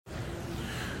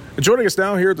Joining us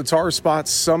now here at the Tar Spot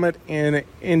Summit in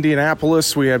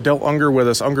Indianapolis, we have Del Unger with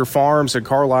us, Unger Farms in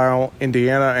Carlisle,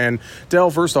 Indiana. And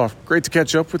Del, first off, great to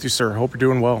catch up with you, sir. Hope you're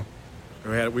doing well.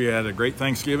 We had a great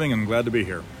Thanksgiving, and I'm glad to be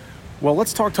here. Well,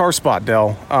 let's talk Tar Spot,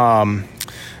 Del.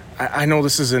 I know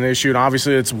this is an issue, and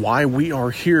obviously it's why we are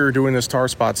here doing this Tar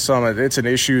Spot Summit. It's an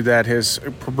issue that has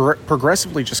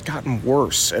progressively just gotten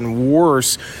worse and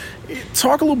worse.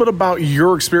 Talk a little bit about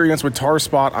your experience with Tar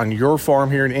Spot on your farm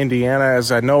here in Indiana,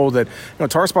 as I know that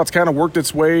Tar Spot's kind of worked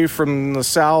its way from the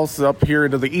south up here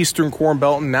into the eastern Corn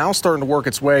Belt and now starting to work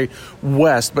its way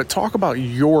west. But talk about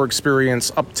your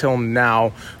experience up till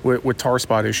now with Tar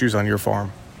Spot issues on your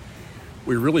farm.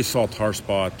 We really saw tar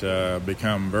spot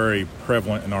become very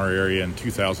prevalent in our area in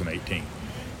 2018,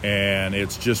 and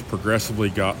it's just progressively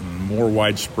gotten more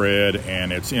widespread,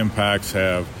 and its impacts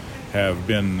have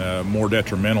been more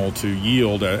detrimental to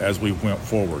yield as we went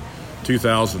forward.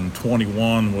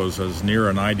 2021 was as near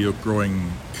an ideal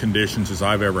growing conditions as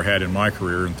I've ever had in my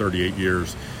career in 38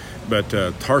 years, but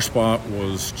tar spot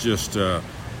was just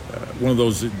one of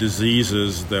those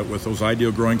diseases that with those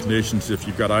ideal growing conditions, if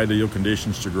you've got ideal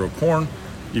conditions to grow corn,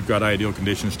 you've got ideal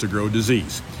conditions to grow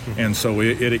disease. And so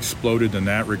it exploded in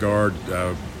that regard.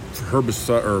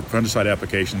 Herbicide or fungicide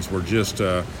applications were just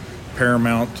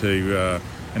paramount to,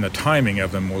 and the timing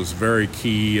of them was very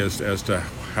key as to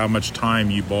how much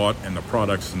time you bought and the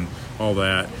products and all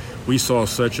that. We saw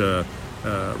such a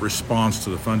response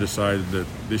to the fungicide that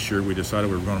this year we decided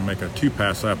we were going to make a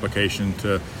 2-pass application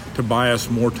to buy us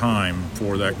more time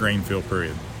for that grain fill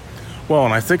period. Well,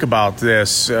 and I think about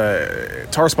this,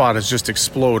 tar spot has just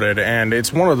exploded, and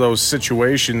it's one of those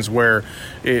situations where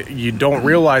you don't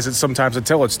realize it sometimes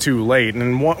until it's too late.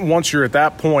 And once you're at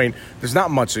that point, there's not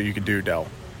much that you can do, Del.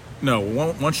 No,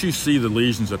 once you see the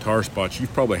lesions of tar spots,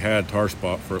 you've probably had tar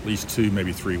spot for at least 2,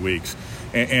 maybe 3 weeks,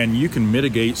 and you can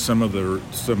mitigate some of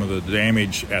the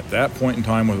damage at that point in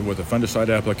time with a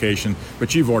fungicide application,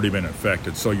 but you've already been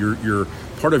infected, so your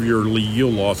part of your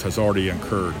yield loss has already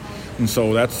occurred. And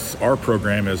so that's our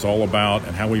program is all about,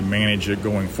 and how we manage it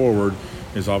going forward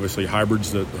is obviously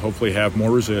hybrids that hopefully have more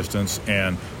resistance,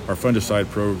 and our fungicide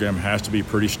program has to be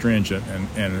pretty stringent,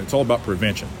 and it's all about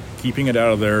prevention, keeping it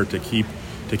out of there to keep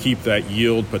that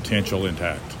yield potential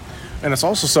intact. And it's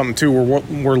also something, too,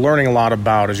 we're learning a lot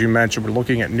about. As you mentioned, we're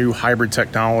looking at new hybrid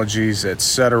technologies, et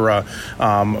cetera.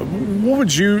 What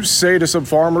would you say to some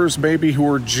farmers maybe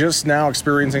who are just now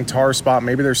experiencing tar spot?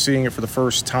 Maybe they're seeing it for the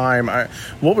first time.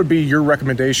 What would be your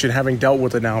recommendation, having dealt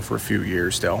with it now for a few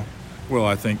years, Del? Well,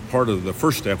 I think part of the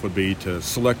first step would be to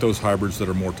select those hybrids that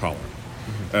are more tolerant.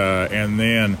 And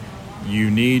then you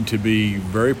need to be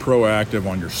very proactive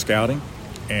on your scouting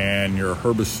and your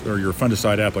herbicide or your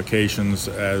fungicide applications,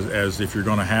 as if you're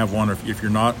going to have one, or if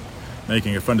you're not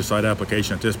making a fungicide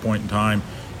application at this point in time,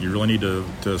 you really need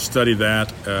to study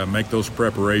that, make those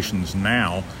preparations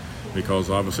now, because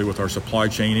obviously with our supply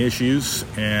chain issues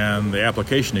and the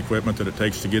application equipment that it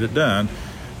takes to get it done,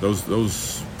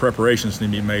 those preparations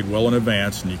need to be made well in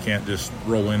advance, and you can't just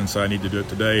roll in and say I need to do it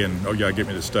today and get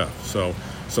me the stuff. So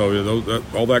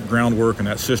all that groundwork and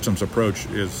that systems approach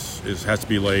has to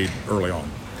be laid early on.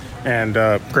 And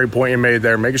great point you made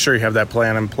there, making sure you have that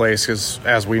plan in place, because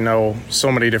as we know,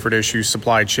 so many different issues,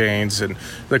 supply chains and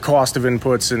the cost of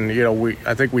inputs. And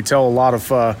I think we tell a lot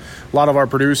of our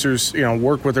producers,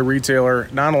 work with a retailer,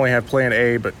 not only have plan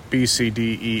A, but B, C,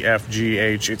 D, E, F, G,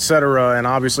 H, et cetera. And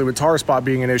obviously with tar spot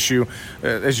being an issue,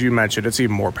 as you mentioned, it's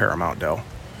even more paramount, Del.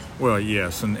 Well,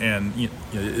 yes, and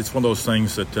it's one of those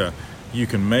things that you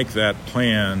can make that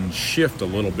plan shift a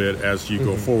little bit as you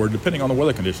go forward, depending on the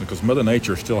weather conditions, because Mother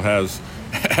Nature still has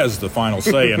the final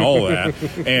say in all that.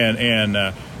 And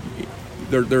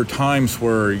there are times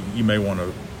where you may want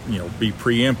to be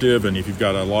preemptive, and if you've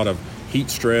got a lot of heat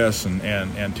stress and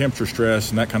temperature stress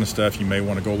and that kind of stuff, you may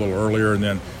want to go a little earlier, and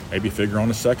then maybe figure on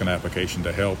a second application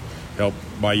to help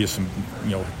buy you some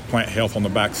plant health on the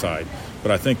backside.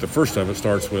 But I think the first of it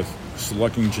starts with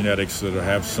selecting genetics that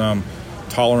have some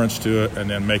tolerance to it, and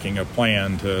then making a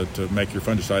plan to make your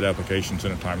fungicide applications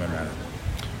in a timely manner.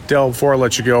 Del, before I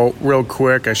let you go, real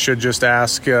quick, I should just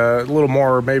ask a little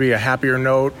more, maybe a happier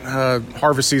note.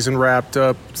 Harvest season wrapped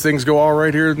up. Things go all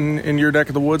right here in your neck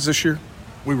of the woods this year?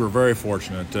 We were very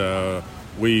fortunate.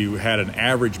 We had an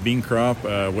average bean crop,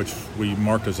 which we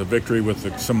marked as a victory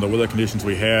with some of the weather conditions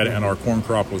we had, and our corn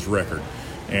crop was record.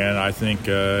 And I think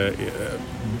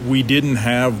we didn't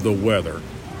have the weather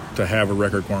to have a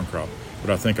record corn crop. But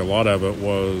I think a lot of it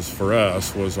was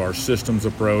our systems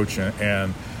approach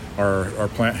and our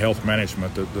plant health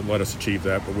management that let us achieve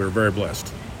that. But we were very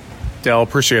blessed. Del,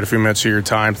 appreciate a few minutes of your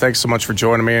time. Thanks so much for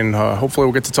joining me, and hopefully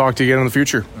we'll get to talk to you again in the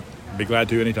future. Be glad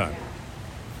to anytime.